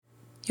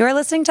You are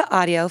listening to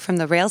audio from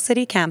the Rail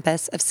City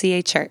campus of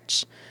CA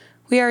Church.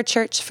 We are a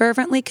church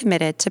fervently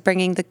committed to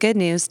bringing the good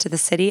news to the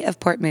city of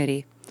Port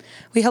Moody.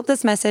 We hope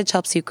this message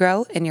helps you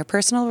grow in your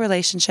personal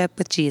relationship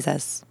with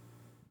Jesus.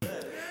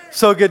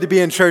 So good to be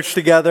in church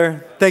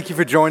together. Thank you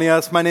for joining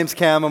us. My name's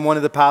Cam. I'm one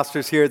of the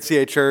pastors here at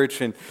CA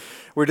Church, and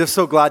we're just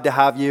so glad to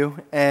have you.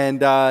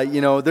 And,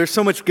 there's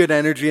so much good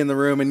energy in the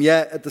room, and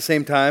yet, at the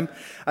same time,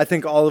 I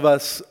think all of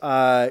us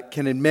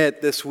can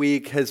admit this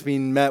week has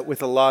been met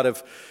with a lot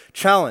of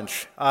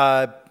challenge.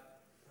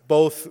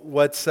 Both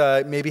what's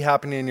maybe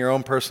happening in your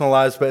own personal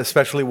lives, but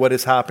especially what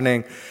is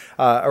happening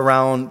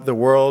around the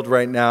world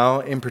right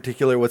now, in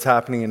particular what's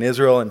happening in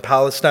Israel and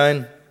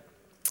Palestine.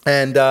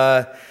 And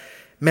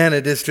man,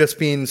 it has just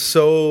been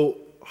so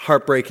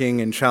heartbreaking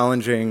and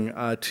challenging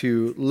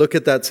to look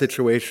at that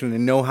situation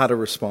and know how to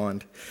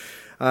respond.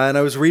 And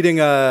I was reading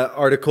an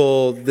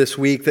article this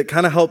week that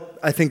kind of helped,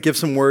 I think, give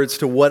some words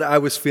to what I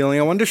was feeling.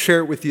 I wanted to share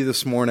it with you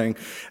this morning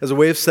as a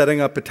way of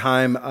setting up a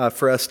time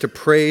for us to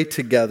pray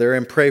together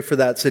and pray for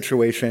that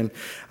situation.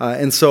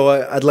 And so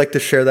I'd like to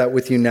share that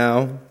with you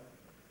now.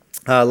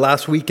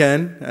 Last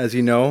weekend, as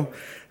you know,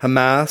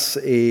 Hamas,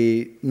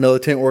 a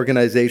militant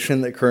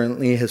organization that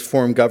currently has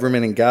formed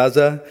government in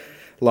Gaza,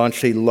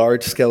 launched a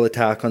large-scale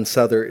attack on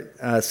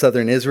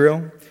southern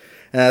Israel.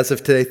 And as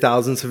of today,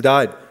 thousands have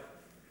died,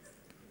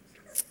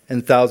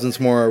 and thousands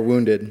more are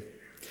wounded.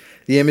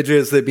 The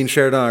images that have been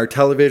shared on our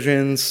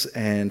televisions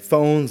and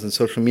phones and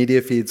social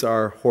media feeds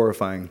are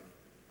horrifying.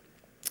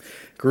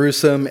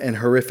 Gruesome and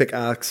horrific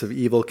acts of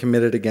evil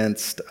committed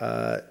against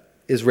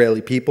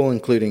Israeli people,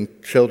 including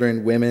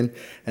children, women,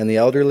 and the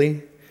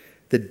elderly.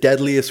 The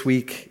deadliest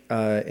week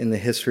in the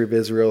history of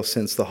Israel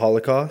since the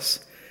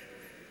Holocaust.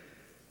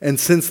 And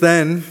since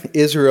then,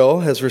 Israel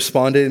has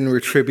responded in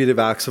retributive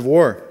acts of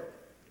war,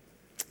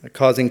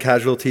 causing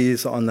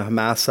casualties on the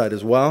Hamas side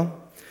as well,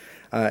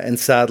 and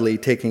sadly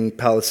taking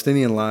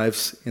Palestinian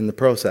lives in the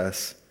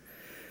process.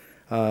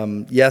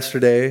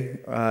 Yesterday,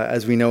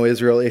 as we know,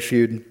 Israel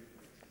issued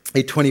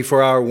a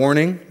 24-hour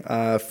warning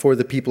for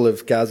the people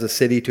of Gaza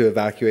City to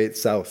evacuate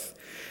south.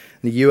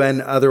 The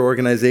UN and other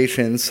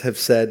organizations have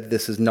said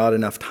this is not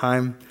enough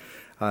time.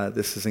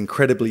 This is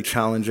incredibly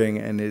challenging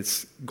and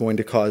it's going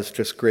to cause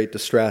just great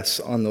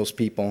distress on those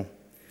people.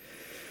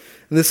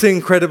 And this is an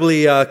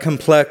incredibly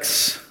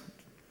complex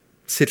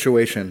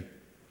situation.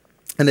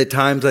 And at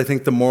times, I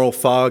think the moral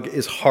fog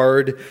is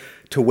hard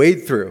to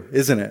wade through,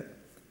 isn't it?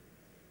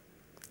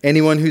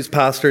 Anyone who's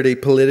pastored a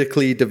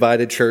politically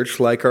divided church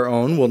like our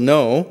own will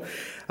know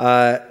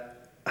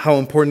how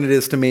important it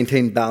is to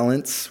maintain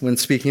balance when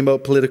speaking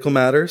about political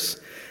matters.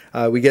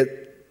 We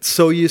get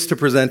so used to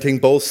presenting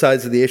both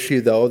sides of the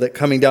issue, though, that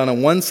coming down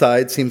on one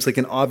side seems like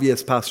an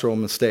obvious pastoral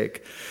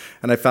mistake.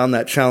 And I found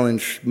that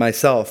challenge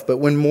myself. But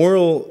when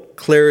moral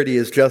clarity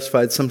is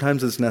justified,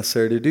 sometimes it's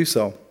necessary to do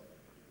so.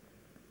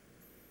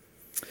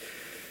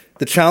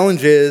 The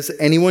challenge is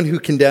anyone who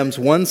condemns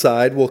one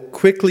side will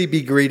quickly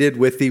be greeted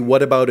with the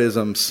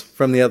whataboutisms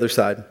from the other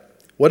side.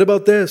 What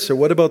about this, or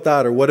what about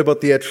that, or what about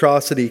the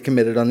atrocity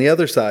committed on the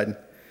other side?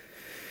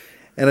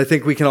 And I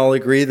think we can all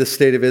agree the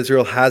state of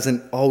Israel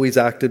hasn't always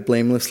acted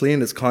blamelessly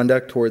in its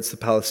conduct towards the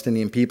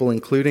Palestinian people,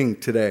 including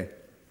today.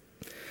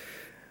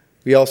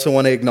 We also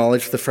want to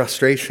acknowledge the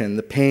frustration,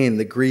 the pain,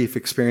 the grief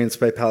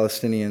experienced by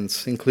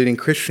Palestinians, including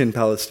Christian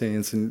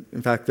Palestinians, and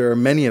in fact, there are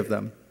many of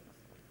them.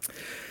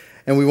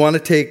 And we want to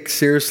take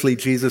seriously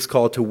Jesus'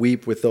 call to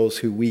weep with those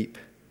who weep.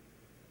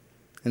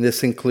 And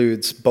this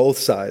includes both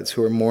sides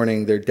who are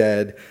mourning their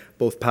dead,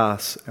 both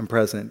past and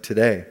present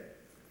today.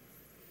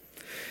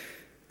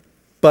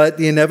 But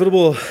the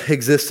inevitable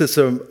existence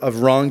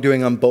of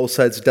wrongdoing on both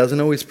sides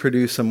doesn't always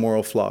produce a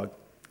moral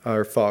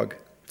fog.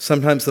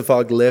 Sometimes the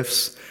fog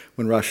lifts.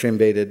 When Russia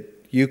invaded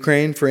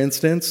Ukraine, for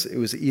instance, it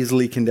was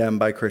easily condemned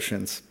by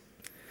Christians.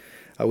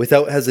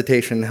 Without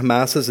hesitation,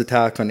 Hamas's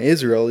attack on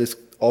Israel is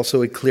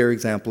also a clear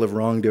example of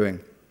wrongdoing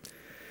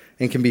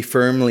and can be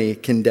firmly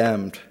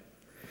condemned.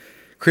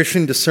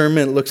 Christian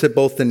discernment looks at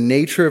both the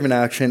nature of an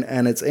action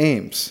and its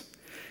aims.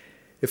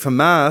 If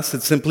Hamas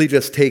had simply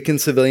just taken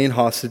civilian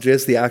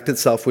hostages, the act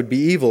itself would be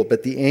evil,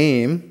 but the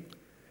aim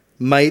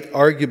might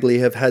arguably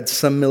have had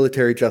some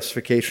military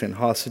justification.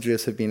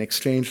 Hostages have been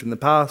exchanged in the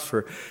past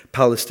for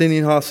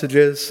Palestinian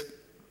hostages,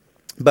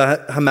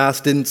 but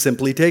Hamas didn't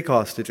simply take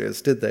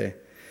hostages, did they?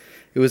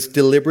 It was a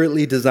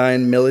deliberately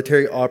designed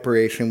military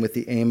operation with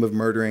the aim of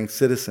murdering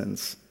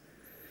citizens.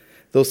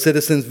 Those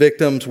citizens'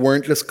 victims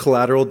weren't just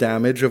collateral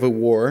damage of a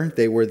war,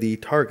 they were the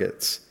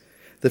targets.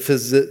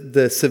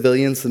 The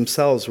civilians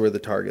themselves were the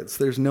targets.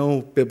 There's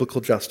no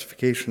biblical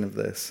justification of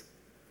this.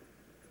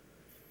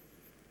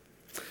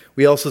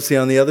 We also see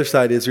on the other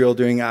side Israel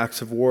doing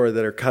acts of war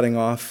that are cutting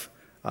off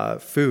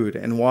food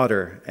and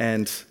water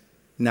and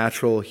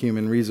natural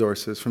human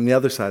resources. From the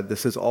other side,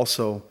 this is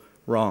also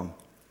wrong.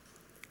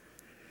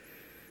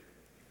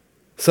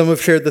 Some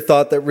have shared the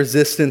thought that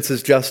resistance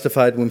is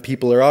justified when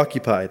people are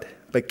occupied.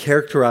 But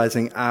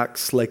characterizing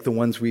acts like the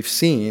ones we've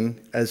seen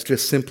as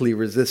just simply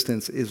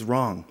resistance is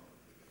wrong.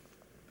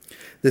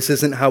 This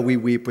isn't how we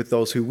weep with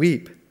those who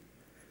weep.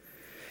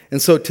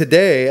 And so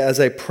today, as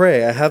I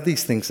pray, I have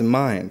these things in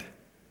mind.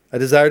 I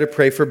desire to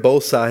pray for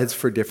both sides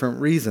for different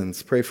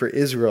reasons. Pray for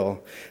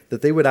Israel,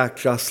 that they would act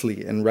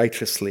justly and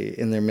righteously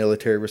in their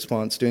military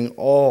response, doing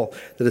all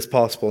that is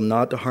possible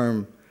not to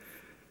harm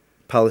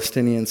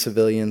Palestinian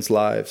civilians'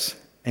 lives.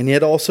 And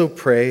yet also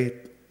pray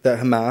that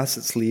Hamas,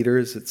 its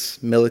leaders,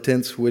 its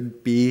militants,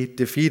 would be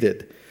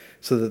defeated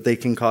so that they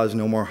can cause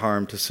no more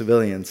harm to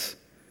civilians.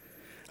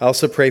 I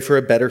also pray for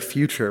a better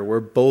future where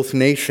both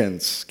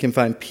nations can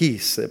find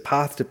peace, a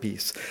path to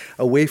peace,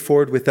 a way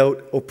forward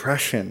without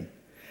oppression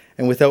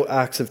and without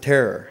acts of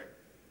terror.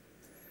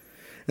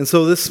 And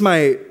so this is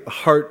my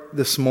heart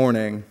this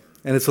morning,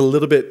 and it's a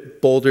little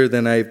bit bolder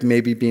than I've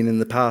maybe been in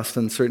the past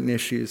on certain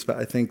issues, but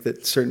I think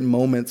that certain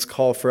moments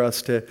call for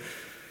us to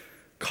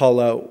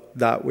call out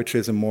that which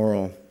is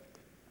immoral.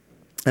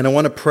 And I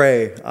want to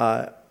pray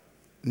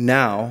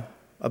now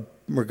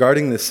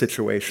regarding this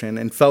situation,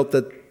 and felt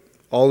that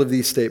all of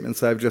these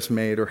statements I've just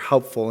made are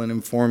helpful in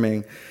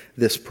informing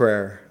this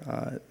prayer,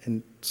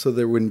 and so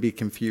there wouldn't be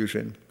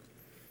confusion.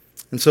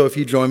 And so if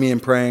you join me in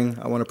praying,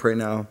 I want to pray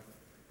now.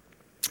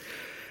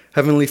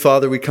 Heavenly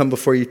Father, we come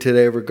before you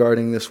today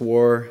regarding this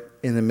war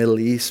in the Middle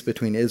East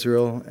between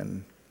Israel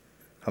and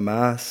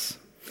Hamas.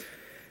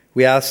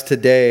 We ask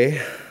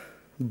today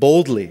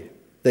boldly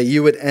that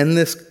you would end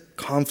this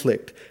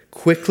conflict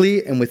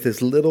quickly and with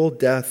as little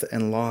death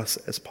and loss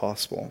as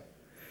possible.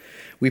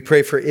 We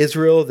pray for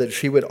Israel that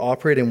she would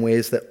operate in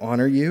ways that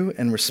honor you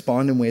and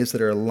respond in ways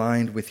that are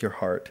aligned with your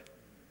heart.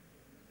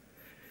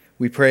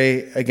 We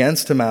pray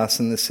against Hamas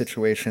in this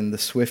situation, the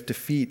swift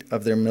defeat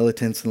of their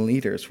militants and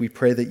leaders. We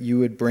pray that you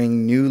would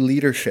bring new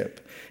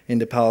leadership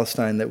into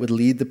Palestine that would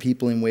lead the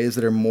people in ways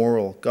that are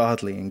moral,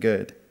 godly, and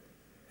good.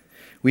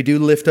 We do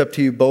lift up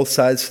to you both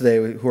sides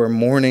today who are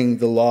mourning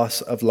the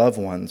loss of loved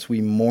ones. We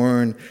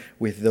mourn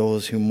with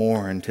those who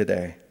mourn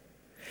today.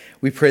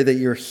 We pray that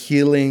your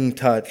healing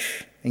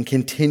touch and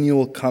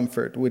continual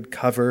comfort would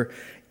cover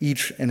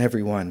each and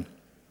every one.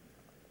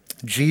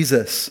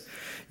 Jesus,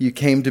 you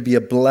came to be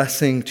a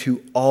blessing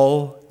to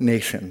all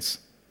nations.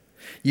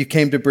 You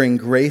came to bring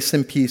grace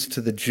and peace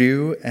to the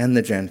Jew and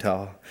the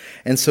Gentile.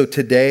 And so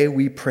today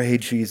we pray,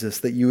 Jesus,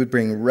 that you would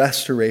bring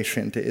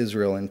restoration to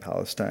Israel and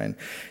Palestine.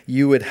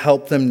 You would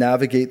help them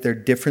navigate their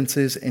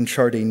differences and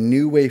chart a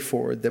new way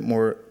forward that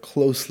more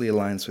closely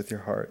aligns with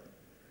your heart.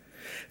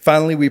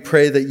 Finally, we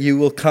pray that you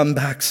will come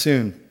back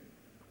soon.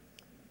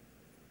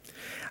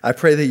 I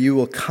pray that you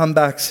will come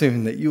back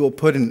soon, that you will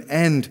put an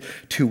end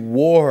to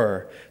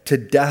war, to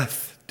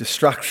death,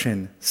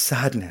 destruction,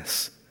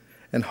 sadness,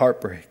 and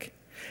heartbreak,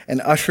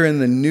 and usher in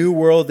the new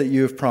world that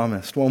you have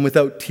promised, one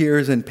without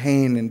tears and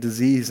pain and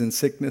disease and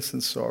sickness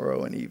and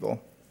sorrow and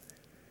evil.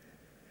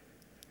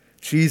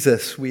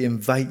 Jesus, we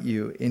invite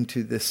you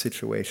into this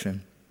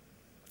situation,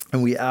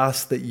 and we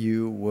ask that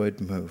you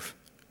would move.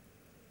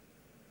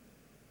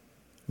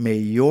 May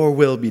your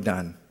will be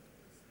done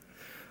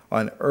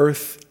on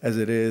earth as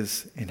it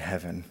is in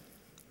heaven.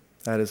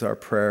 That is our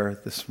prayer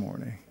this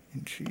morning.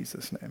 In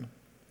Jesus' name,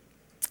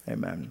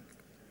 amen.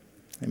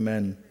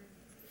 Amen.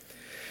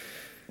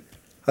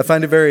 I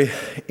find it very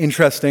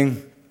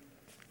interesting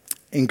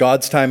in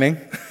God's timing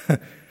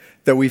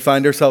that we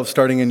find ourselves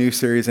starting a new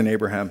series in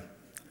Abraham.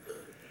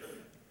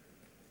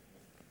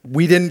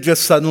 We didn't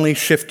just suddenly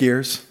shift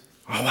gears.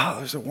 Oh, wow,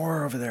 there's a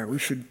war over there. We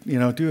should,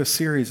 do a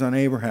series on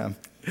Abraham.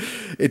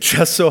 It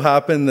just so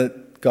happened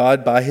that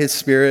God, by his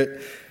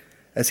Spirit,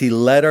 as he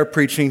led our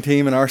preaching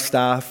team and our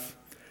staff,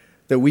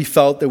 that we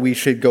felt that we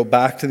should go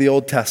back to the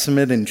Old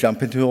Testament and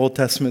jump into an Old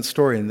Testament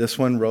story. And this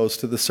one rose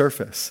to the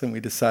surface, and we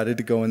decided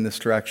to go in this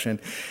direction.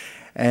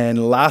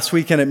 And last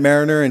weekend at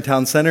Mariner and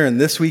Town Center, and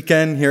this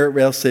weekend here at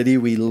Rail City,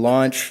 we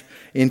launch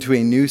into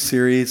a new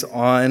series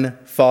on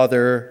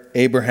Father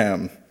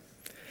Abraham,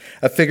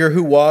 a figure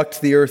who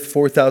walked the earth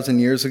 4,000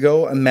 years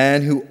ago, a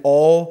man who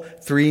all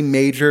three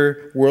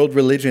major world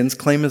religions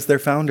claim as their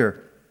founder.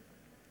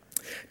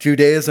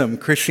 Judaism,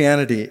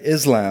 Christianity,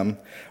 Islam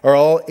are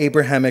all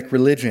Abrahamic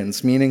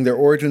religions, meaning their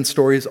origin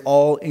stories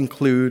all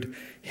include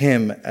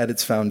him at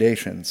its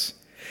foundations.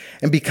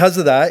 And because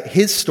of that,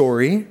 his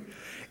story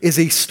is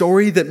a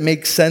story that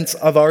makes sense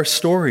of our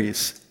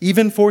stories,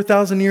 even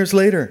 4,000 years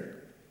later.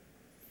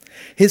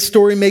 His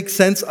story makes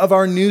sense of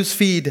our news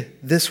feed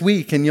this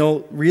week, and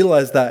you'll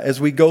realize that as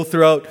we go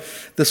throughout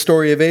the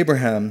story of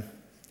Abraham.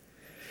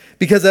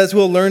 Because as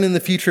we'll learn in the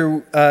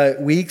future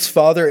weeks,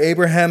 Father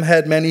Abraham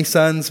had many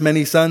sons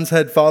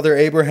had Father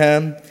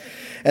Abraham,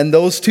 and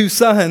those two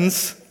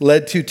sons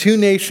led to two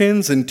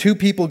nations and two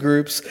people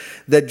groups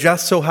that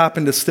just so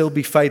happen to still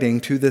be fighting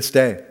to this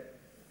day.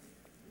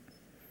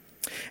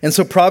 And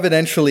so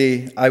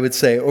providentially, I would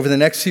say, over the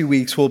next few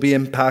weeks, we'll be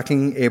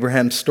unpacking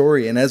Abraham's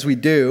story. And as we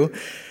do,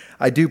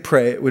 I do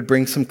pray it would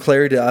bring some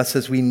clarity to us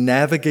as we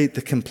navigate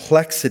the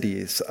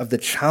complexities of the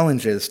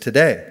challenges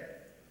today.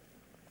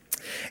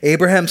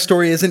 Abraham's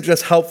story isn't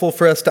just helpful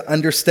for us to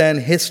understand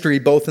history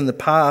both in the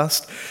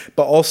past,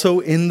 but also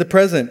in the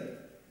present.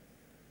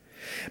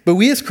 But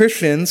we as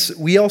Christians,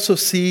 we also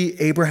see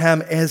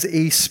Abraham as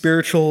a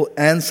spiritual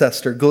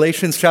ancestor.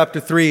 Galatians chapter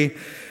 3,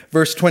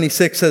 Verse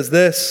 26 says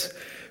this,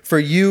 "For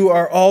you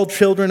are all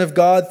children of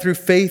God through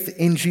faith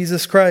in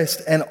Jesus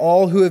Christ, and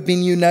all who have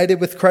been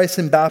united with Christ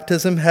in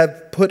baptism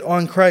have put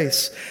on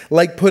Christ,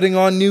 like putting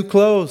on new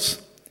clothes.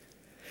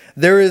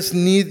 There is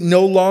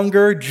no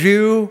longer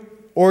Jew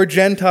or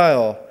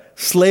Gentile,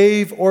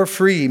 slave or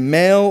free,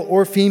 male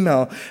or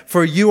female,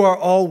 for you are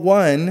all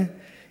one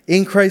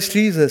in Christ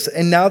Jesus.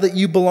 And now that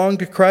you belong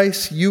to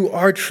Christ, you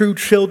are true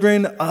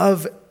children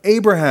of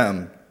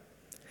Abraham.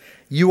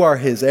 You are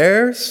his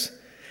heirs,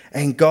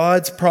 and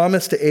God's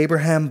promise to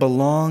Abraham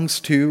belongs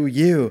to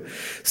you."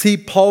 See,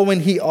 Paul,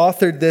 when he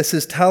authored this,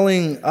 is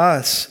telling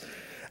us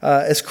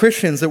as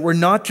Christians that we're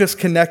not just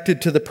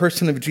connected to the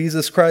person of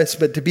Jesus Christ,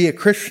 but to be a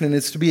Christian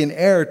is to be an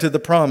heir to the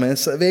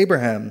promise of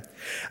Abraham,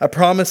 a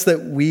promise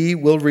that we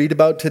will read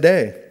about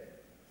today.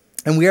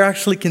 And we are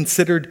actually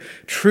considered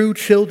true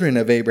children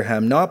of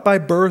Abraham, not by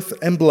birth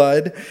and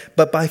blood,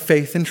 but by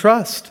faith and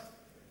trust.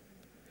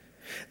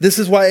 This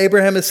is why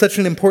Abraham is such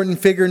an important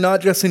figure,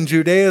 not just in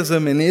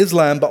Judaism and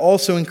Islam, but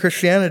also in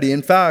Christianity.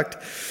 In fact,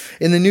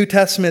 in the New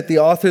Testament, the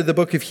author of the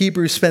book of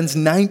Hebrews spends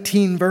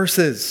 19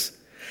 verses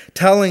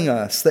telling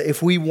us that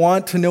if we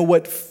want to know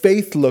what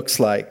faith looks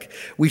like,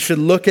 we should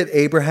look at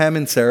Abraham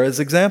and Sarah's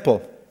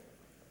example.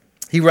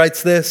 He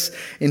writes this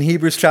in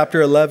Hebrews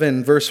chapter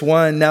 11, verse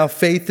 1, "Now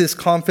faith is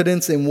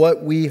confidence in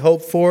what we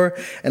hope for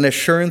and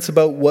assurance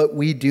about what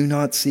we do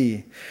not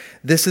see.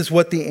 This is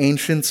what the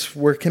ancients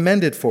were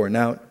commended for."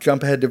 Now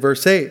jump ahead to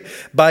verse 8.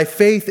 "By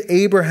faith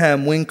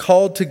Abraham, when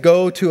called to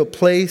go to a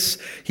place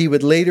he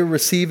would later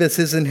receive as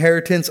his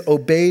inheritance,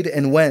 obeyed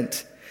and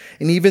went.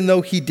 And even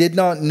though he did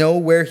not know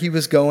where he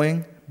was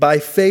going, by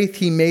faith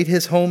he made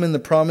his home in the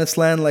promised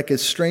land like a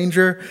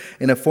stranger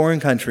in a foreign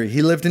country.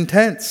 He lived in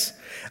tents,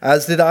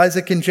 as did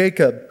Isaac and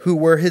Jacob, who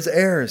were his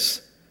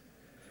heirs,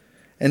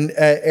 and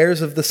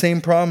heirs of the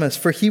same promise.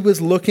 For he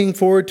was looking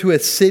forward to a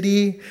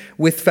city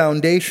with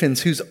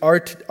foundations, whose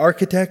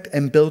architect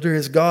and builder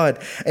is God.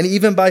 And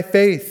even by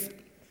faith,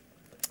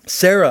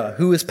 Sarah,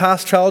 who was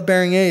past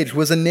childbearing age,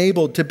 was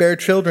enabled to bear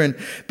children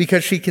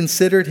because she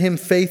considered him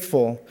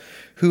faithful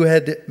who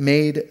had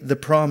made the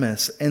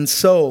promise. And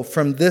so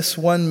from this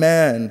one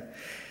man,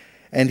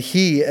 and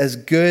he as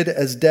good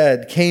as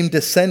dead, came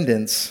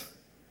descendants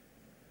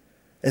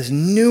as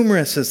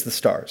numerous as the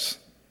stars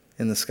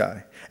in the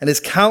sky, and as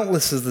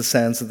countless as the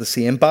sands of the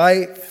sea. And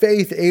by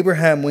faith,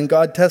 Abraham, when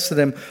God tested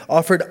him,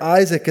 offered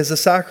Isaac as a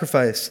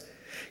sacrifice.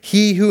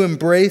 He who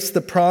embraced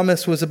the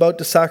promise was about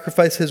to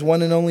sacrifice his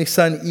one and only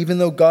son, even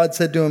though God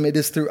said to him, "It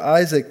is through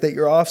Isaac that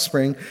your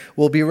offspring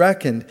will be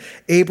reckoned."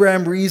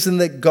 Abraham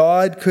reasoned that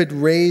God could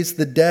raise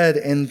the dead,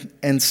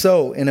 and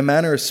so, in a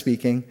manner of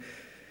speaking,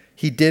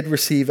 he did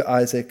receive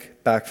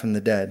Isaac back from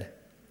the dead.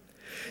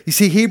 You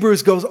see,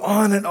 Hebrews goes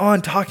on and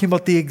on talking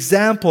about the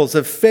examples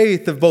of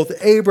faith of both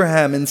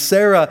Abraham and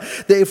Sarah,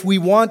 that if we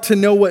want to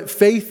know what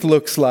faith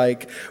looks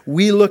like,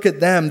 we look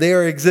at them. They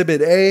are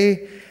exhibit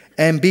A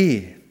and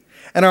B.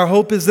 And our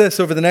hope is this: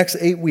 over the next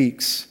 8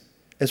 weeks,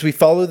 as we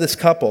follow this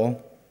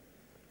couple,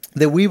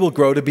 that we will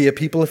grow to be a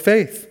people of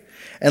faith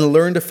and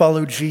learn to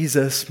follow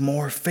Jesus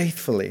more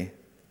faithfully.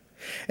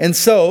 And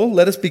so,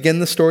 let us begin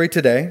the story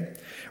today.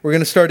 We're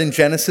going to start in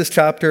Genesis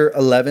chapter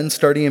 11,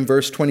 starting in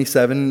verse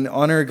 27.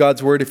 Honor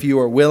God's word if you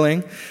are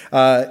willing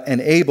and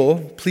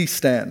able. Please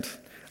stand.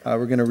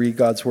 We're going to read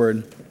God's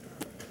word.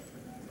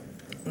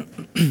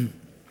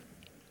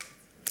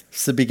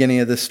 It's the beginning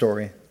of this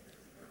story.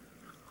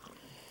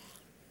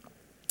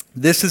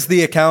 This is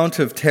the account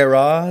of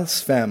Terah's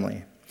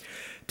family.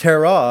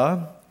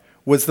 Terah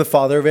was the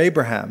father of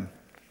Abraham,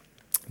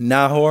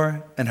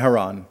 Nahor, and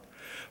Haran.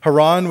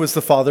 Haran was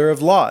the father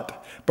of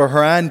Lot, but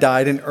Haran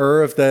died in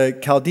Ur of the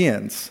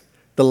Chaldeans,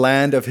 the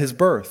land of his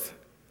birth,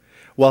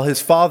 while his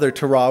father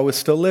Terah was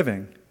still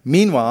living.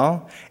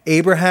 Meanwhile,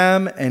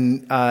 Abraham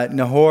and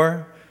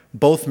Nahor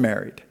both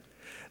married.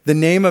 The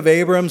name of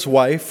Abram's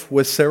wife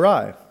was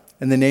Sarai,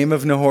 and the name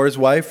of Nahor's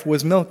wife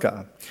was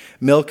Milcah.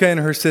 Milcah and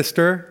her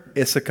sister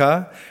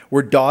Issachar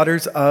were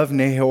daughters of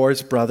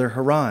Nahor's brother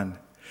Haran.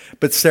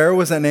 But Sarah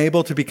was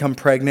unable to become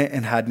pregnant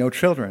and had no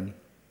children.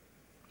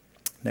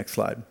 Next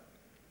slide.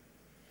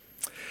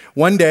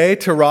 One day,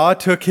 Terah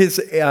took his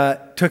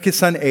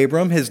son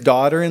Abram, his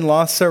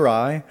daughter-in-law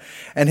Sarai,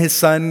 and his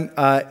son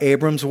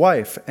Abram's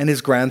wife, and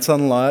his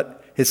grandson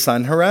Lot, his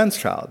son Haran's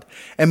child,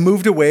 and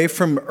moved away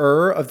from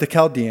Ur of the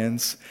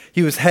Chaldeans.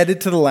 He was headed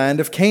to the land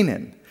of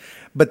Canaan.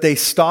 But they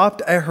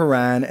stopped at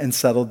Haran and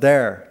settled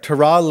there.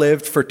 Terah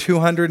lived for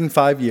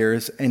 205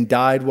 years and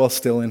died while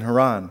still in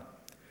Haran.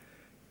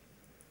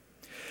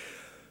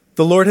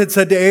 The Lord had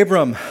said to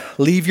Abram,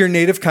 "Leave your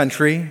native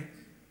country,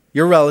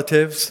 your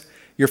relatives,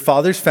 your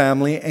father's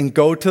family, and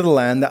go to the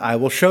land that I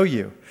will show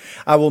you.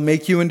 I will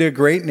make you into a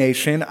great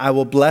nation. I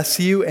will bless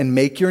you and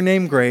make your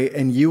name great,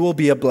 and you will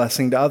be a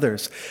blessing to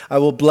others. I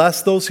will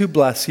bless those who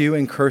bless you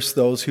and curse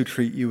those who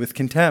treat you with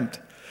contempt.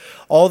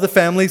 All the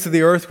families of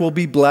the earth will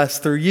be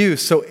blessed through you."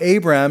 So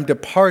Abram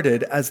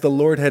departed as the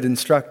Lord had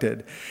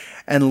instructed,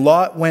 and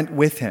Lot went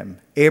with him.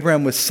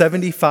 Abram was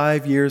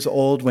 75 years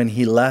old when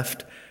he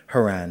left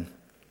Haran.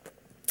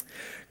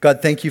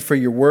 God, thank you for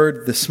your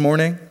word this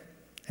morning,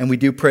 and we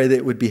do pray that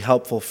it would be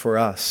helpful for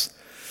us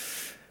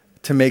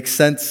to make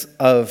sense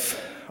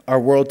of our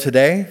world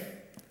today,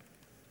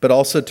 but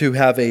also to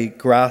have a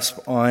grasp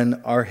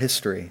on our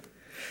history.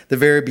 The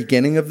very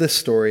beginning of this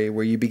story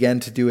where you began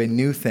to do a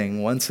new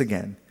thing once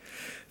again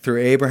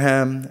through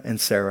Abraham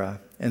and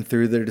Sarah and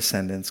through their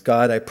descendants.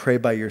 God, I pray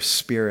by your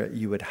Spirit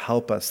you would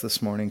help us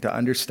this morning to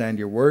understand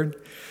your word,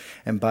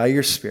 and by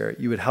your Spirit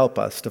you would help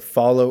us to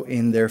follow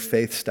in their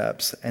faith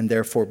steps and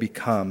therefore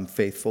become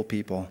faithful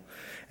people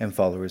and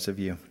followers of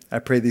you. I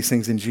pray these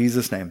things in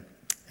Jesus' name.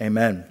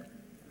 Amen.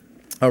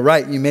 All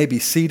right, you may be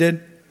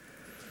seated.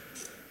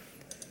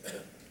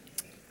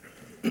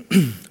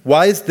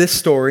 Why is this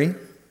story,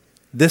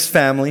 this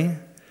family,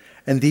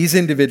 and these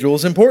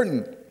individuals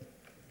important?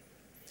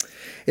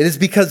 It is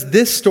because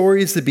this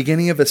story is the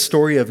beginning of a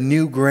story of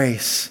new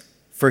grace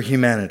for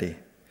humanity.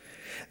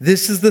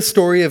 This is the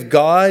story of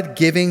God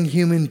giving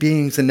human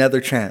beings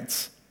another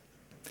chance.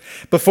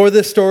 Before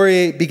this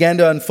story began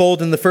to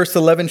unfold in the first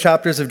 11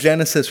 chapters of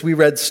Genesis, we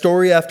read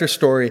story after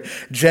story,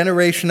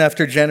 generation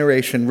after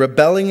generation,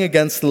 rebelling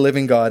against the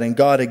living God, and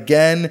God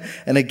again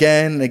and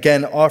again and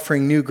again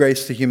offering new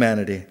grace to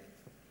humanity.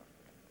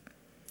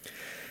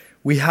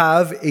 We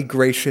have a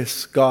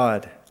gracious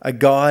God, a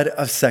God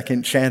of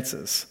second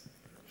chances.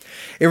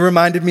 It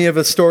reminded me of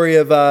a story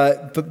of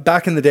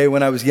back in the day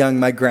when I was young,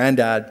 my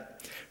granddad,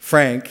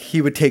 Frank,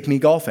 he would take me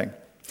golfing.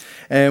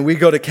 And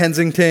we'd go to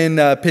Kensington,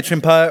 pitch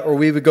and putt, or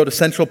we would go to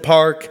Central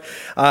Park,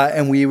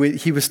 and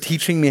he was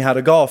teaching me how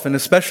to golf. And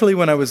especially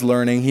when I was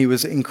learning, he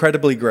was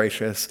incredibly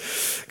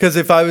gracious. Because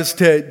if I was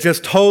to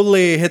just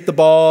totally hit the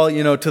ball,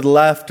 to the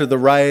left or the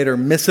right, or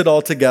miss it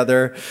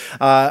altogether,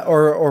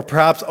 or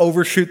perhaps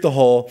overshoot the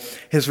hole,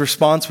 his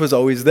response was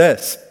always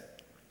this: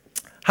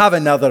 "Have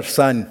another,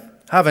 son.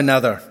 Have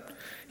another."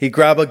 He'd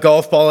grab a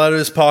golf ball out of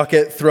his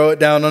pocket, throw it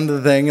down onto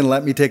the thing, and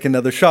let me take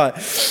another shot.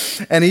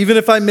 And even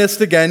if I missed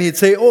again, he'd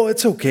say, "Oh,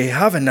 it's okay,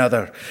 have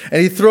another."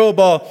 And he'd throw a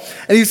ball.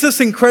 And he's just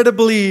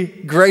incredibly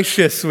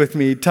gracious with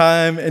me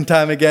time and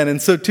time again.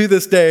 And so to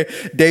this day,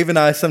 Dave and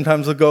I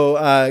sometimes will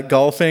go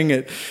golfing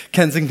at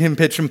Kensington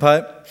Pitch and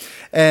Putt.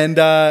 And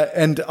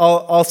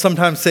I'll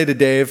sometimes say to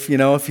Dave,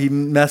 if he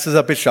messes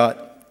up his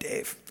shot,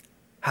 "Dave,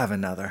 have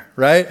another,"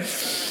 right?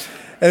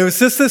 And it was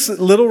just this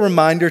little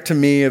reminder to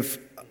me of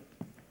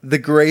the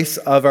grace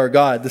of our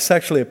God. This is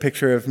actually a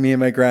picture of me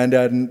and my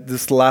granddad, and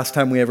this is the last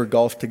time we ever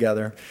golfed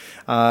together.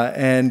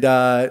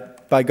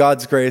 By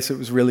God's grace, it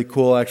was really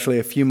cool. Actually,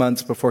 a few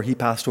months before he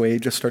passed away, he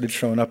just started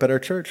showing up at our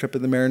church, up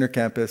at the Mariner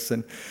campus,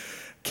 and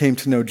came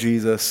to know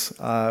Jesus,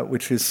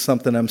 which is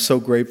something I'm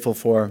so grateful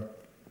for.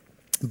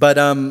 But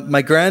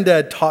my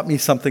granddad taught me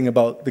something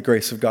about the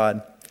grace of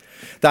God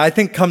that I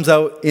think comes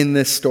out in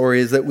this story,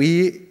 is that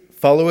we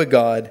follow a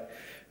God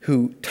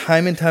who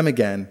time and time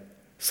again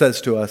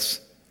says to us,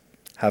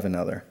 "Have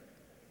another.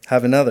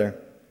 Have another."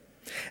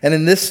 And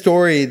in this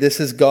story, this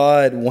is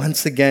God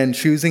once again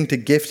choosing to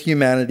gift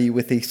humanity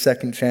with a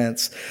second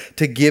chance,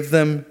 to give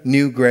them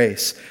new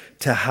grace,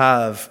 to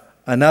have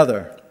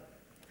another.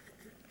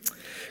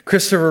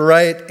 Christopher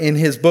Wright, in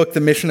his book, The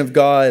Mission of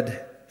God,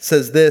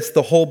 says this: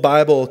 the whole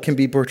Bible can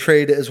be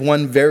portrayed as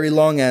one very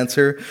long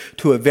answer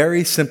to a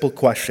very simple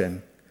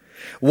question.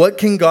 What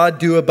can God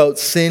do about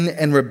sin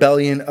and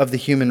rebellion of the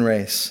human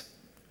race?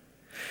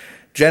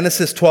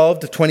 Genesis 12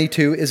 to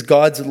 22 is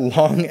God's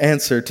long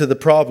answer to the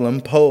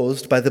problem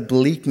posed by the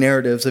bleak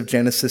narratives of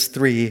Genesis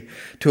 3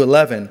 to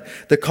 11.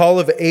 The call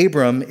of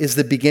Abram is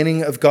the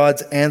beginning of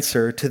God's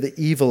answer to the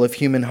evil of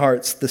human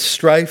hearts, the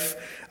strife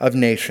of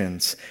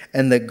nations,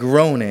 and the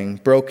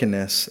groaning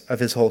brokenness of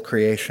his whole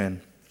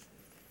creation.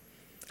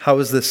 How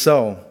is this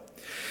so?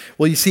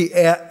 Well, you see,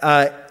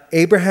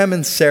 Abraham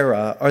and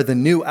Sarah are the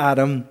new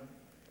Adam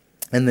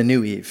and the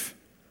new Eve.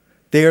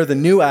 They are the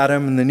new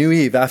Adam and the new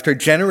Eve. After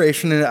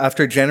generation and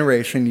after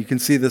generation, you can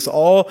see this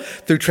all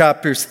through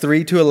chapters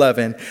 3 to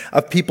 11,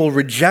 of people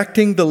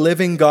rejecting the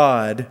living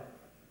God.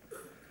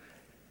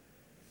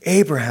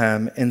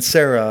 Abraham and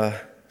Sarah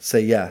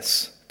say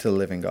yes to the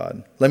living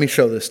God. Let me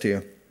show this to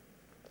you.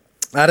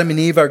 Adam and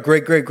Eve, our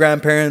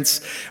great-great-grandparents,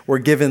 were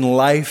given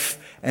life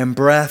and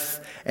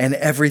breath and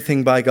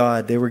everything by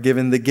God. They were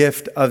given the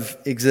gift of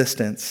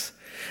existence.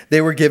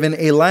 They were given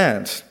a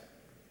land,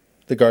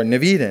 the Garden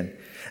of Eden.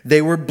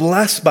 They were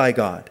blessed by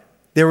God.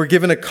 They were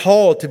given a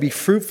call to be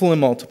fruitful and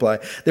multiply.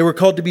 They were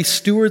called to be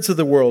stewards of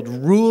the world,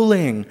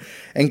 ruling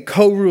and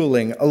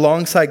co-ruling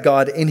alongside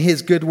God in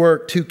his good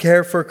work to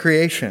care for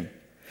creation,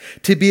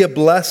 to be a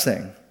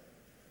blessing.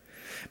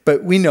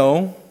 But we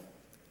know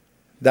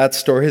that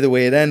story, the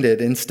way it ended.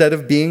 Instead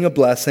of being a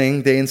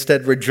blessing, they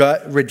instead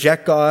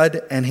reject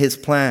God and his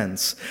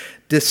plans,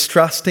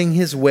 distrusting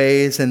his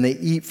ways, and they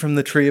eat from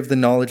the tree of the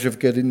knowledge of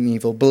good and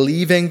evil,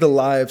 believing the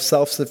lie of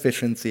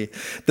self-sufficiency,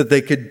 that they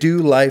could do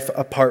life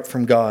apart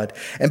from God.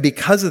 And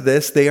because of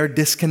this, they are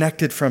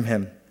disconnected from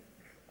him,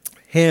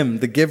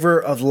 the giver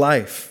of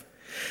life.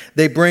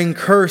 They bring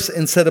curse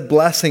instead of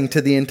blessing to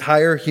the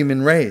entire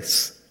human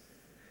race.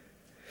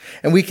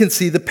 And we can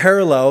see the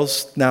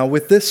parallels now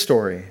with this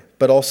story,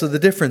 but also the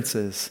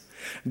differences.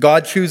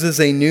 God chooses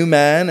a new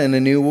man and a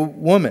new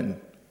woman,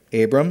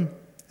 Abram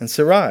and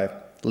Sarai,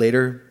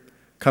 later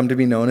come to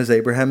be known as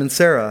Abraham and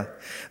Sarah.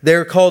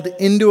 They're called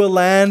into a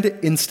land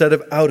instead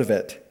of out of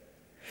it.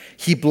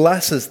 He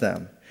blesses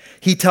them.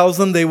 He tells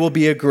them they will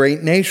be a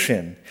great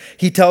nation.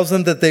 He tells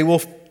them that they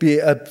will be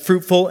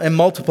fruitful and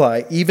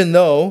multiply, even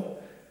though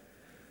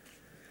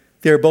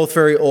they're both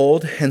very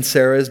old and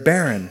Sarah is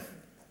barren.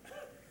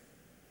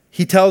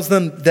 He tells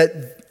them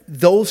that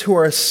those who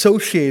are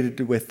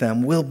associated with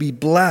them will be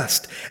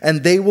blessed,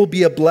 and they will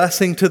be a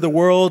blessing to the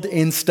world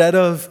instead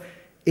of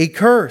a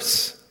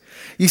curse.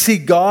 You see,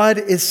 God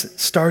is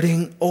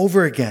starting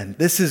over again.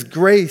 This is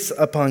grace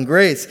upon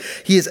grace.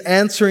 He is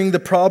answering the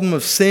problem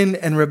of sin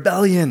and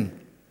rebellion.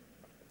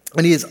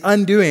 And he is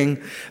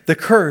undoing the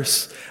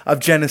curse of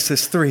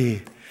Genesis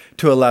 3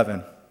 to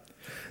 11.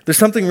 There's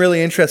something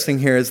really interesting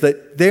here is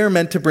that they are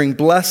meant to bring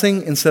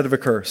blessing instead of a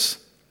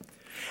curse.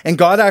 And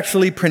God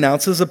actually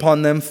pronounces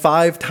upon them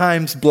 5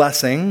 times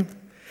blessing.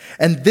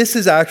 And this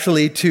is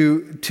actually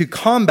to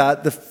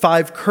combat the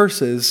 5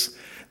 curses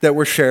that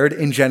were shared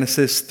in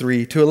Genesis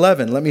 3 to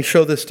 11. Let me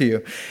show this to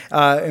you,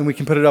 and we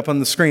can put it up on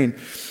the screen.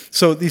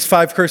 So these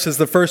 5 curses,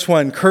 the first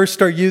one,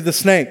 cursed are you, the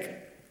snake.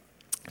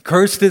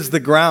 Cursed is the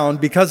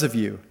ground because of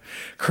you.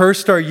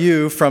 Cursed are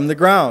you from the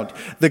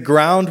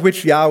ground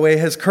which Yahweh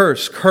has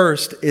cursed.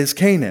 Cursed is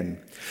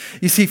Canaan.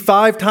 You see,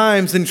 5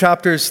 times in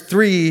chapters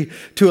 3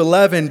 to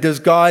 11 does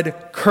God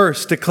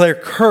declare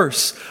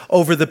curse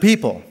over the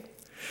people.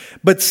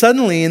 But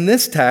suddenly in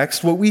this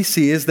text, what we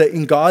see is that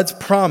in God's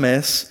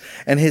promise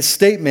and his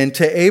statement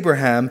to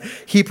Abraham,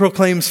 he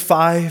proclaims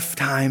 5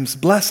 times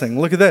blessing.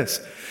 Look at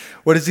this.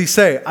 What does he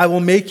say? I will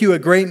make you a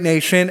great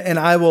nation, and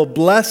I will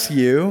bless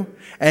you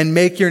and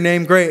make your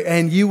name great.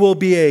 And you will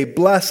be a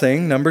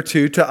blessing, number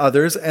 2, to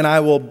others. And I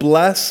will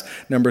bless,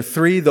 number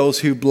 3, those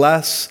who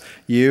bless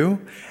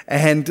you,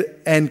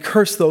 and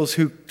curse those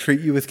who treat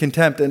you with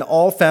contempt. And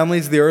all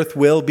families of the earth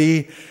will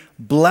be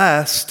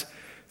blessed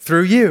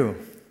through you.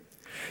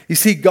 You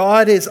see,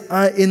 God is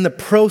in the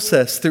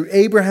process, through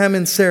Abraham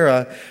and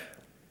Sarah,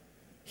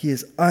 he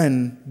is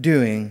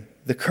undoing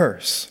the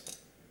curse.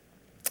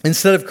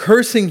 Instead of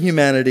cursing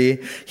humanity,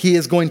 he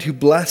is going to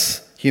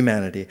bless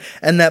humanity.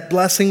 And that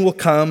blessing will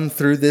come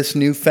through this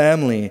new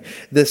family,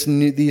 these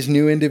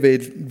new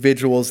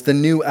individuals, the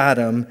new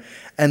Adam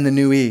and the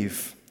new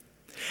Eve.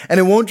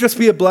 And it won't just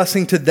be a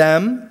blessing to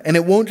them, and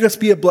it won't just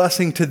be a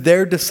blessing to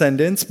their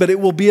descendants, but it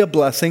will be a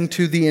blessing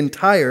to the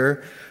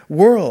entire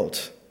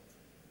world.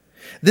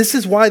 This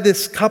is why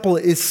this couple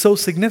is so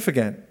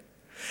significant.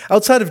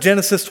 Outside of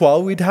Genesis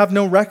 12, we'd have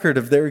no record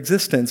of their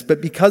existence,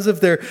 but because of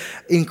their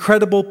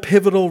incredible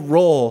pivotal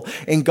role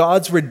in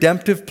God's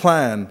redemptive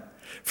plan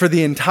for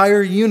the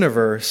entire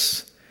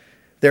universe,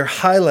 they're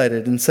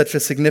highlighted in such a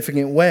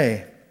significant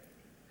way.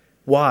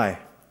 Why?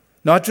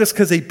 Not just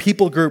because a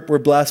people group were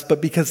blessed,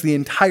 but because the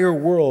entire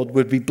world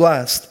would be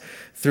blessed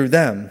through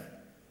them.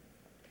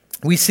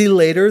 We see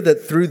later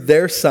that through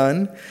their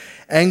son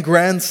and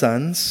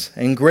grandsons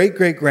and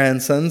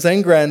great-great-grandsons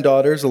and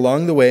granddaughters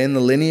along the way in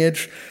the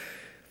lineage,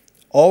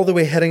 all the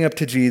way heading up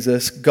to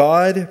Jesus,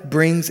 God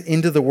brings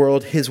into the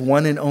world his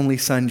one and only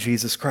Son,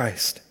 Jesus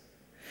Christ.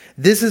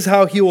 This is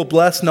how he will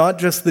bless not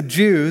just the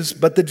Jews,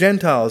 but the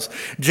Gentiles.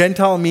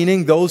 Gentile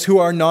meaning those who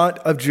are not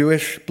of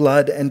Jewish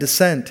blood and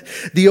descent.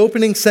 The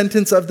opening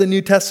sentence of the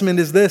New Testament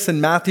is this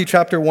in Matthew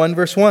chapter 1,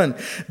 verse 1.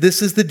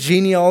 This is the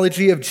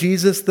genealogy of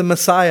Jesus the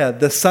Messiah,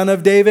 the son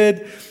of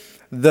David,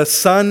 the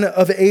son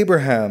of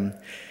Abraham.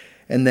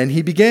 And then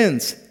he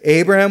begins.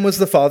 Abraham was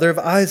the father of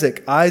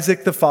Isaac,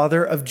 Isaac the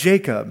father of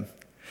Jacob,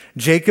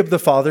 Jacob the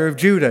father of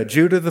Judah,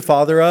 Judah the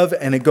father of,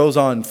 and it goes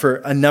on for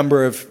a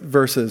number of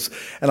verses,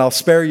 and I'll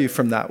spare you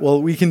from that. Well,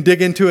 we can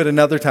dig into it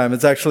another time.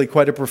 It's actually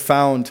quite a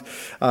profound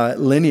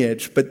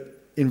lineage, but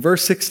in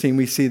verse 16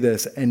 we see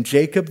this, and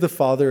Jacob the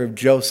father of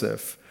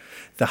Joseph,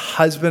 the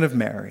husband of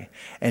Mary,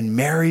 and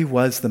Mary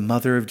was the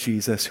mother of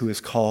Jesus, who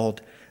is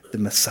called the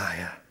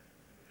Messiah.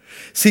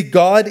 See,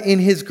 God in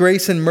his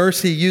grace and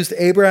mercy used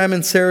Abraham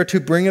and Sarah to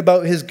bring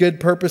about his good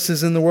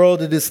purposes in the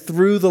world. It is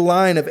through the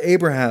line of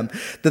Abraham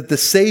that the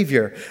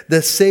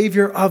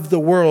Savior of the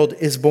world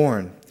is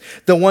born.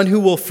 The one who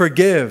will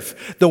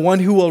forgive, the one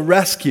who will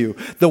rescue,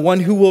 the one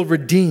who will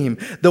redeem,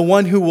 the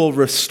one who will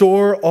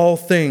restore all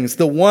things,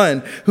 the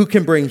one who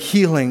can bring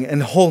healing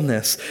and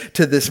wholeness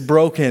to this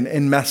broken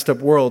and messed up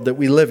world that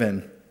we live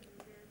in.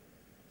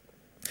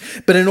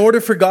 But in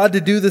order for God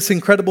to do this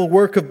incredible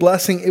work of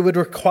blessing, it would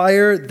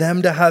require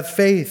them to have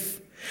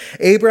faith.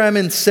 Abraham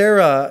and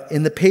Sarah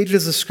in the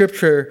pages of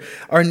Scripture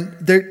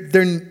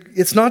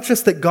it's not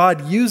just that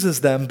God uses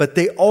them, but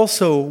they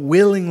also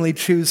willingly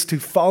choose to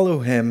follow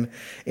him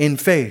in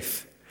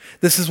faith.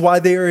 This is why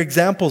they are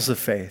examples of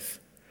faith.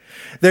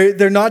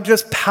 They're not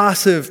just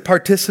passive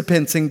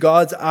participants in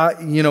God's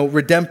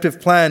redemptive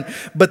plan,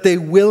 but they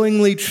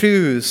willingly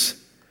choose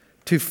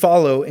to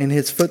follow in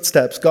his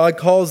footsteps. God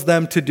calls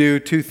them to do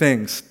 2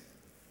 things.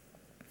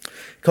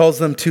 He calls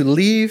them to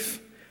leave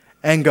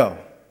and go.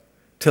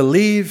 To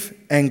leave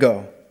and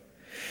go.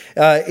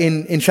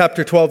 In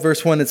chapter 12,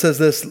 verse 1, it says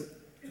this,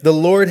 The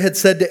Lord had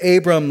said to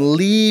Abram,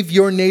 leave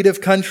your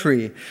native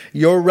country,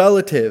 your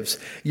relatives,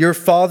 your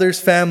father's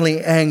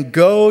family, and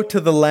go to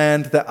the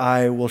land that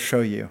I will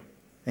show you.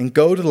 And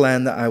go to the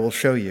land that I will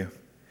show you.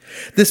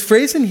 This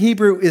phrase in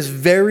Hebrew is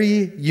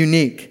very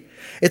unique.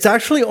 It's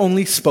actually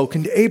only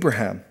spoken to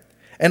Abraham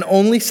and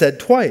only said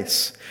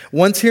twice.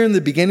 Once here in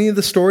the beginning of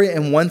the story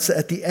and once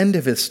at the end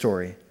of his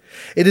story.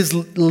 It is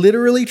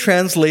literally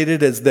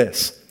translated as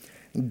this: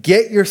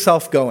 get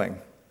yourself going.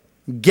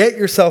 Get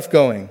yourself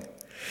going.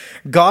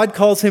 God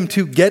calls him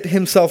to get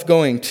himself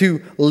going,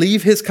 to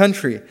leave his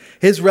country,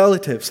 his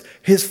relatives,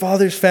 his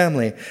father's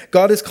family.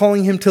 God is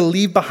calling him to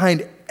leave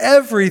behind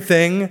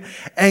everything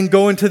and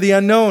go into the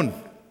unknown.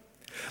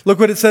 Look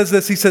what it says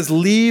this. He says,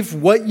 leave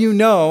what you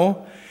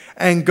know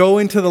and go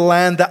into the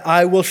land that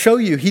I will show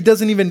you. He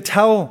doesn't even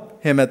tell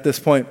him at this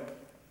point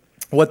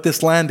what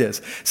this land is.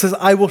 He says,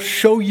 I will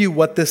show you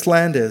what this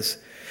land is.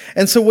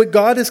 And so what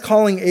God is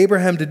calling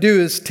Abraham to do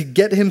is to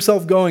get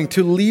himself going,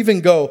 to leave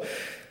and go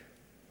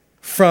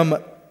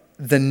from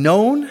the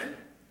known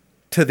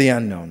to the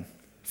unknown.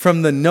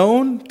 From the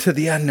known to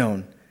the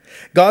unknown.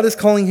 God is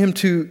calling him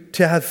to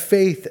have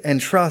faith and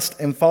trust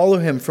and follow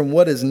him from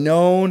what is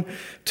known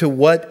to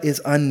what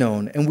is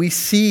unknown. And we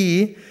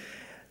see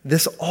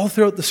this all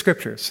throughout the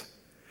scriptures.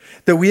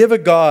 That we have a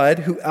God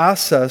who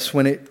asks us,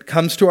 when it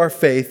comes to our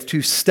faith,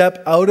 to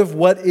step out of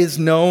what is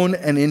known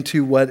and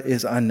into what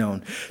is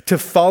unknown. To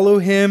follow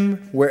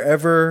him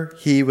wherever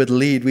he would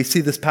lead. We see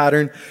this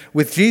pattern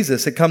with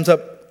Jesus. It comes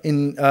up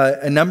in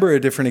a number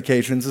of different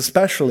occasions,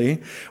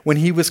 especially when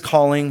he was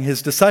calling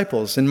his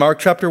disciples. In Mark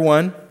chapter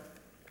 1,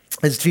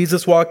 as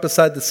Jesus walked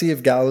beside the Sea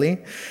of Galilee,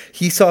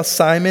 he saw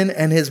Simon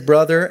and his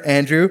brother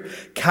Andrew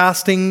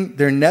casting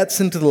their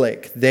nets into the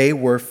lake. They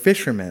were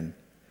fishermen.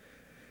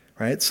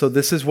 Right? So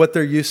this is what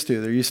they're used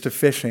to. They're used to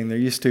fishing. They're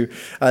used to,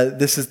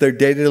 this is their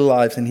day-to-day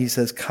lives. And he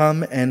says,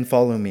 come and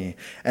follow me,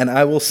 and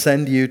I will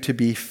send you to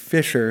be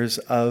fishers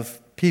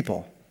of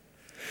people.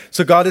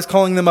 So God is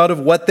calling them out of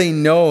what they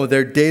know,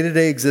 their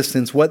day-to-day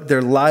existence, what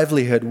their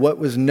livelihood, what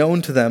was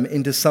known to them,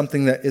 into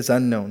something that is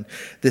unknown.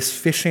 This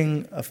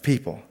fishing of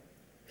people.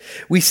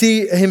 We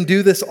see him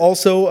do this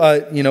also,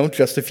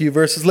 just a few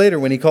verses later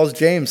when he calls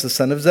James, the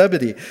son of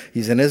Zebedee.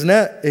 He's in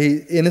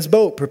his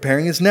boat,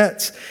 preparing his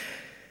nets.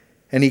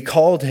 And he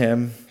called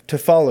him to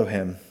follow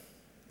him.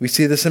 We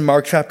see this in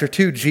Mark chapter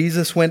 2.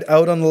 Jesus went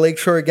out on the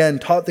lakeshore again,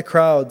 taught the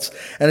crowds.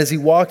 And as he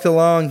walked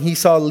along, he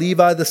saw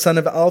Levi, the son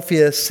of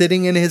Alphaeus,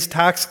 sitting in his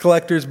tax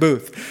collector's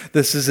booth.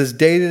 This is his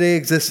day-to-day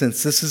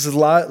existence. This is his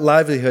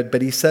livelihood.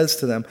 But he says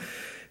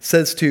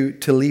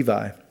to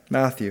Levi,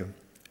 Matthew,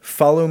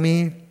 follow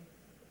me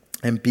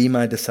and be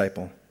my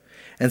disciple.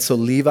 And so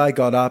Levi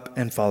got up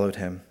and followed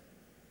him.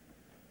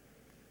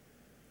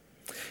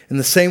 In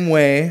the same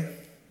way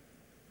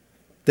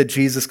that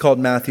Jesus called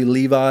Matthew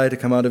Levi to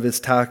come out of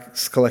his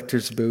tax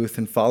collector's booth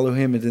and follow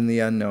him in the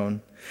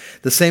unknown.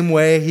 The same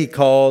way he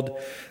called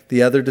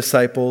the other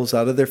disciples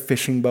out of their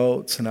fishing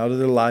boats and out of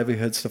their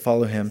livelihoods to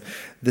follow him.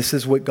 This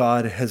is what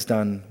God has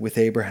done with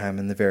Abraham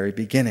in the very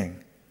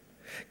beginning.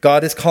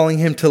 God is calling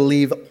him to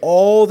leave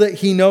all that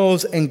he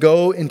knows and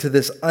go into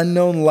this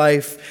unknown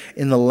life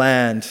in the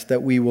land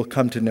that we will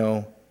come to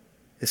know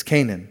as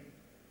Canaan.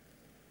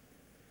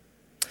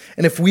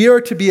 And if we are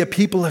to be a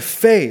people of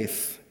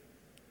faith,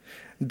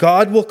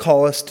 God will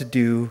call us to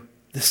do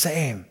the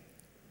same.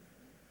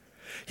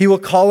 He will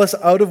call us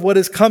out of what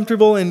is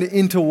comfortable and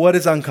into what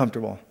is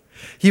uncomfortable.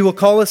 He will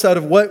call us out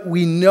of what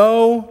we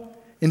know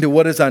into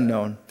what is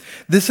unknown.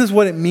 This is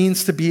what it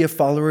means to be a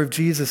follower of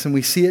Jesus, and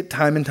we see it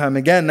time and time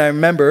again. And I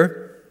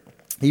remember,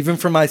 even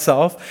for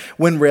myself,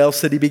 when Rail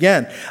City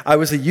began. I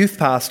was a youth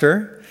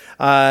pastor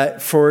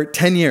for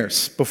 10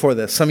 years before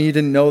this. Some of you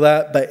didn't know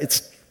that, but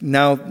it's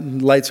now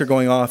lights are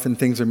going off and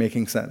things are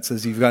making sense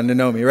as you've gotten to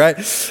know me, right?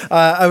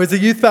 I was a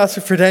youth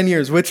pastor for 10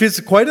 years, which is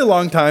quite a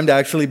long time to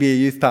actually be a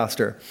youth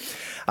pastor.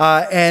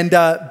 And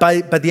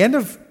by the end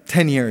of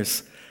 10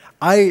 years,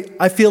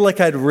 I feel like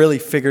I'd really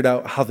figured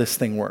out how this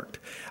thing worked.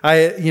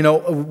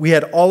 We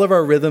had all of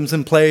our rhythms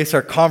in place,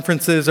 our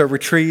conferences, our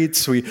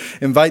retreats. We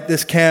invite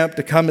this camp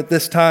to come at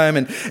this time,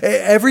 and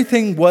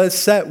everything was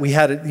set. We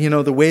had,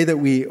 the way that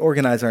we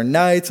organize our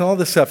nights and all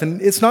this stuff.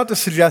 And it's not to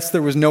suggest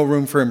there was no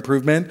room for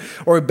improvement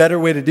or a better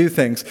way to do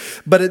things.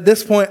 But at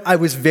this point, I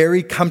was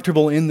very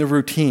comfortable in the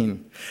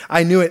routine.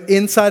 I knew it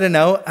inside and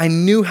out. I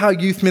knew how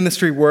youth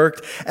ministry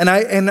worked, and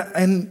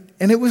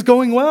it was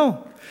going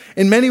well.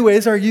 In many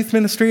ways, our youth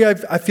ministry,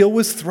 I feel,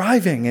 was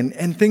thriving,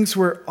 and things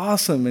were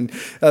awesome, and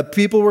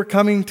people were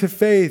coming to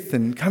faith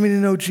and coming to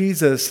know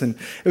Jesus, and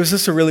it was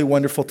just a really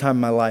wonderful time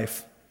in my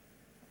life.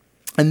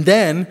 And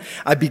then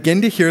I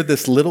begin to hear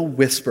this little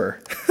whisper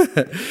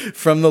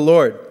from the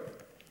Lord.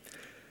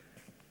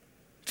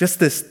 Just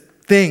this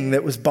thing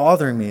that was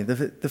bothering me,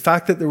 the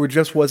fact that there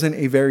just wasn't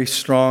a very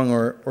strong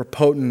or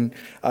potent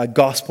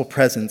gospel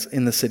presence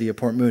in the city of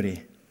Port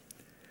Moody.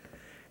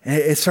 And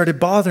it started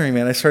bothering me,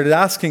 and I started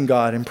asking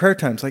God in prayer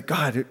times, like,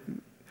 God,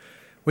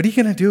 what are you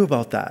going to do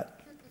about that?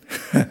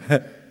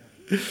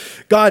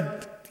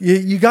 God,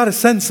 you got to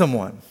send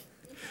someone.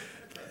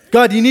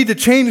 God, you need to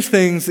change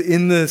things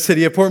in the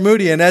city of Port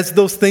Moody. And as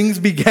those things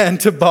began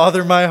to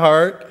bother my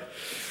heart,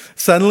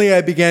 suddenly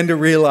I began to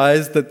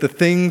realize that the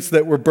things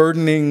that were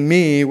burdening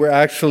me were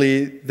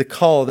actually the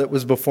call that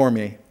was before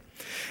me.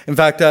 In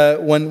fact,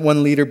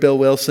 one leader, Bill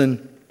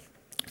Wilson,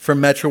 from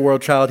Metro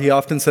World Child, he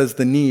often says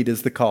the need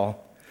is the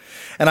call.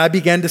 And I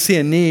began to see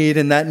a need,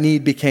 and that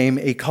need became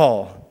a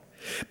call.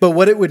 But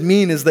what it would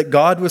mean is that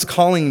God was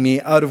calling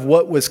me out of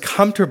what was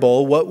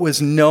comfortable, what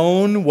was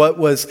known, what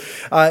was,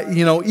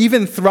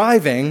 even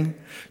thriving,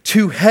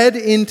 to head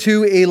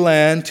into a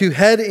land, to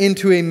head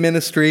into a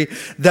ministry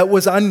that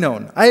was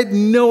unknown. I had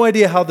no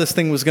idea how this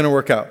thing was going to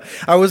work out.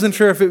 I wasn't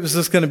sure if it was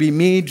just going to be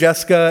me,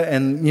 Jessica,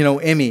 and,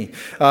 Emmy,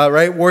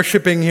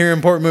 worshiping here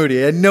in Port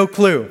Moody. I had no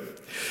clue.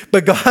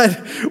 But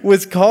God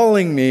was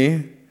calling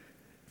me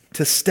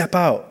to step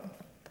out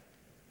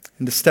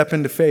and to step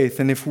into faith.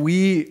 And if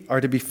we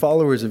are to be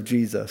followers of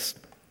Jesus,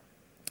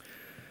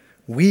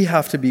 we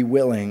have to be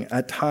willing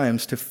at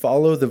times to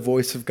follow the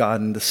voice of God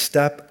and to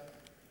step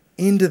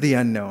into the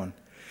unknown,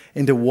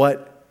 into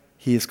what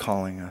he is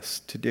calling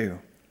us to do.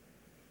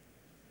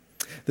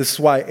 This is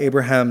why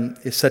Abraham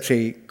is such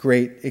a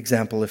great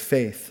example of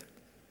faith.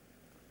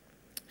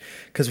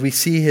 Because we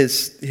see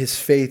his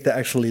faith that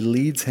actually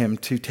leads him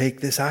to take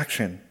this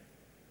action.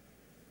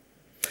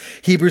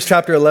 Hebrews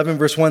chapter 11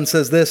 verse 1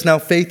 says this, "Now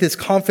faith is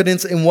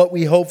confidence in what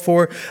we hope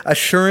for,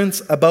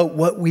 assurance about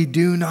what we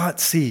do not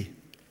see."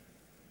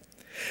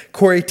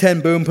 Corrie ten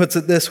Boom puts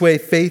it this way,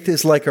 faith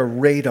is like a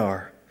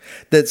radar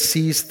that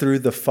sees through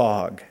the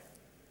fog,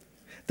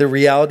 the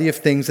reality of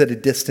things at a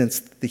distance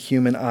the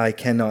human eye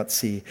cannot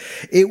see.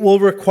 It will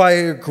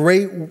require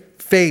great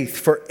faith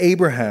for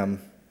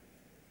Abraham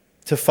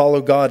to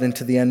follow God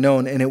into the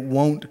unknown, and it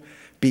won't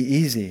be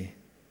easy.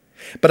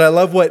 But I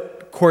love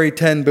what Corrie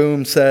ten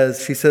Boom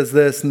says. She says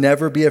this,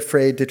 "Never be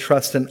afraid to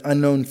trust an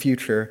unknown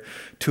future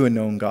to a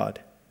known God."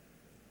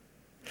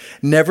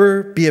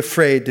 Never be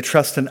afraid to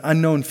trust an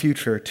unknown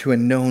future to a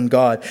known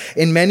God.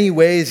 In many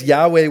ways,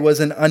 Yahweh was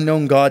an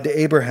unknown God to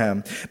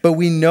Abraham. But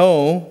we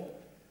know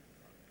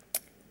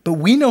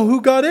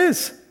who God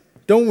is,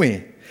 don't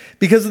we?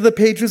 Because of the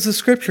pages of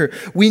Scripture.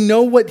 We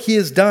know what he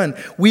has done.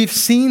 We've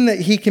seen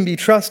that he can be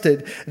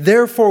trusted.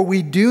 Therefore,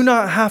 we do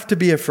not have to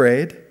be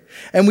afraid.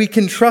 And we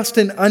can trust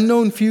an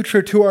unknown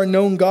future to our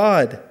known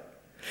God.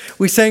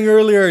 We sang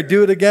earlier,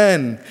 "Do it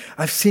again.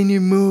 I've seen you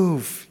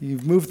move.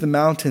 You've moved the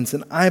mountains,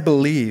 and I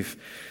believe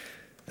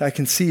that I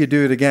can see you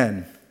do it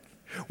again."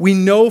 We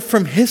know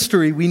from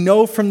history, we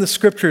know from the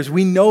Scriptures,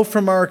 we know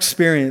from our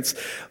experience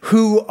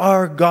who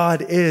our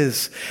God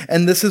is.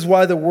 And this is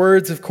why the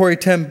words of Corrie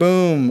ten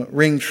Boom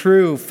ring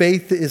true.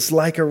 Faith is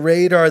like a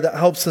radar that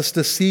helps us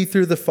to see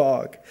through the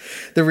fog,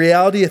 the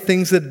reality of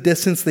things at a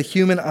distance the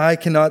human eye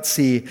cannot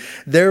see.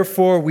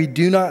 Therefore, we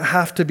do not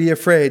have to be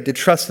afraid to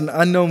trust an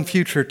unknown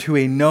future to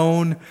a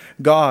known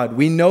God.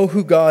 We know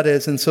who God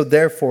is, and so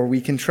therefore we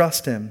can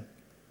trust him.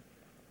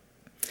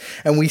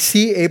 And we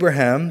see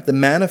Abraham, the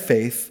man of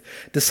faith,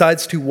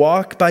 decides to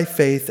walk by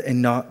faith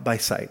and not by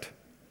sight.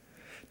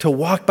 To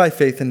walk by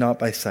faith and not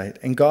by sight.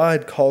 And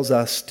God calls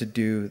us to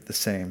do the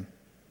same.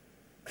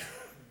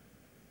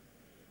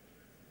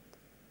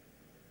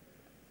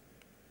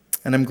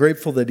 And I'm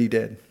grateful that he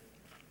did.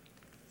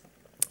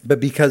 But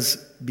because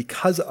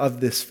of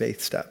this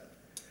faith step,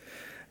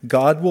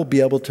 God will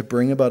be able to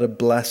bring about a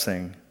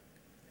blessing,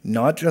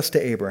 not just to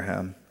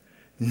Abraham,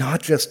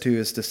 not just to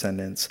his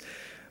descendants,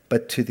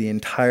 but to the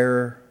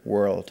entire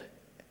world.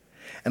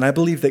 And I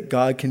believe that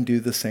God can do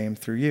the same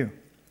through you.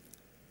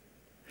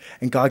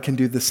 And God can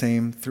do the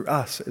same through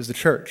us as the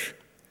church.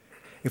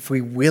 If we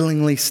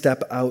willingly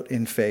step out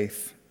in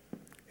faith,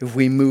 if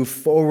we move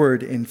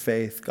forward in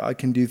faith, God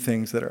can do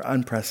things that are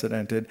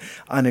unprecedented,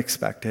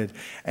 unexpected,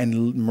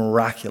 and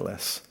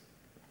miraculous.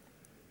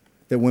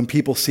 That when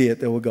people see it,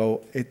 they will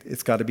go,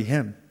 it's got to be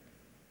him.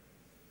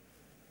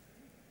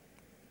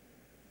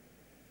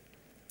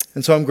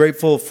 And so I'm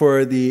grateful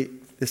for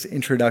this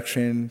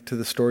introduction to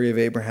the story of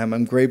Abraham.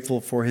 I'm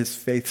grateful for his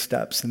faith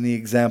steps and the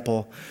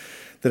example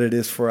that it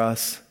is for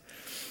us.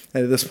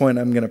 And at this point,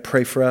 I'm going to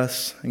pray for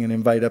us. I'm going to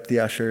invite up the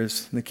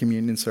ushers and the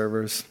communion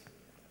servers,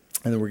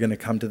 and then we're going to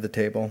come to the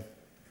table.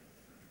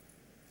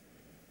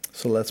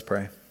 So let's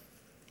pray.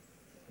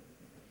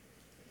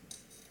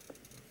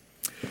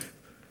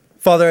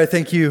 Father, I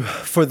thank you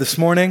for this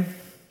morning,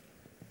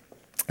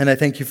 and I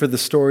thank you for the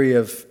story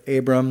of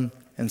Abram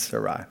and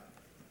Sarai.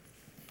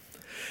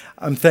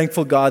 I'm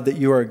thankful, God, that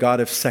you are a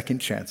God of second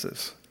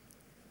chances.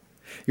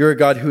 You're a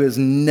God who has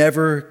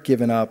never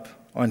given up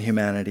on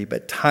humanity,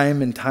 but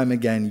time and time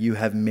again, you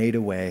have made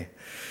a way.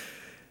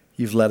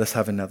 You've let us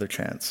have another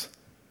chance.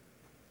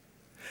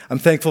 I'm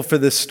thankful for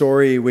this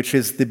story, which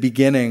is the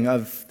beginning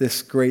of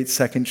this great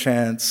second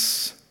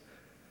chance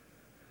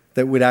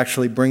that would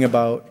actually bring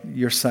about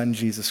your Son,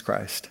 Jesus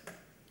Christ.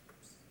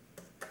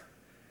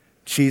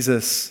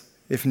 Jesus,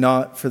 if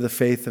not for the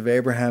faith of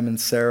Abraham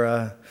and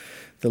Sarah,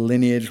 the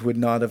lineage would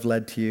not have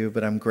led to you,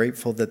 but I'm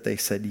grateful that they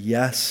said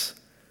yes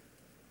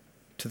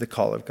to the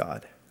call of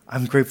God.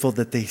 I'm grateful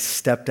that they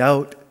stepped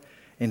out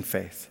in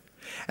faith.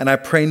 And I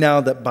pray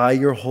now that by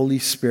your Holy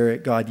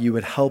Spirit, God, you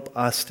would help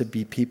us to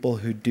be people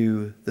who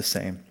do the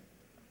same.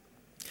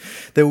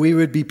 That we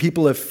would be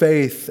people of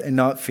faith and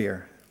not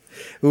fear.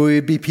 We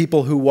would be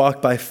people who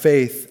walk by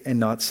faith and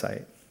not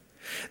sight.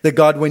 That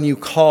God, when you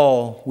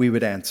call, we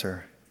would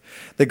answer.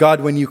 That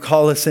God, when you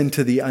call us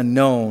into the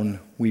unknown,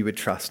 we would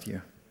trust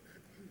you.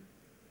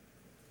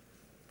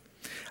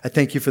 I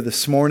thank you for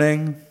this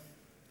morning.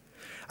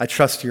 I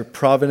trust your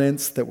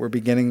providence that we're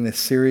beginning this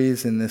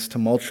series in this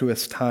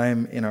tumultuous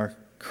time in our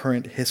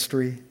current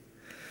history.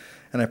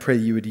 And I pray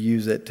you would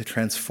use it to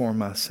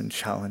transform us and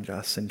challenge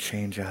us and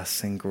change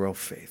us and grow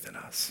faith in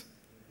us.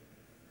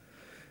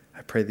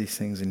 I pray these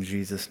things in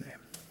Jesus' name.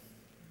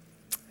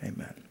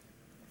 Amen.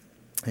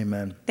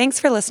 Amen. Thanks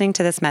for listening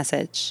to this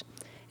message.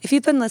 If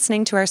you've been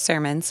listening to our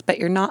sermons, but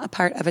you're not a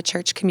part of a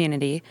church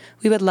community,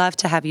 we would love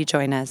to have you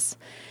join us.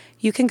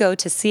 You can go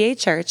to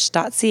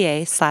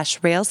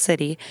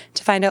cachurch.ca/railcity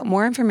to find out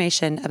more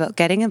information about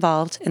getting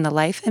involved in the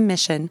life and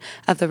mission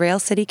of the Rail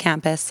City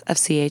campus of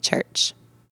CA Church.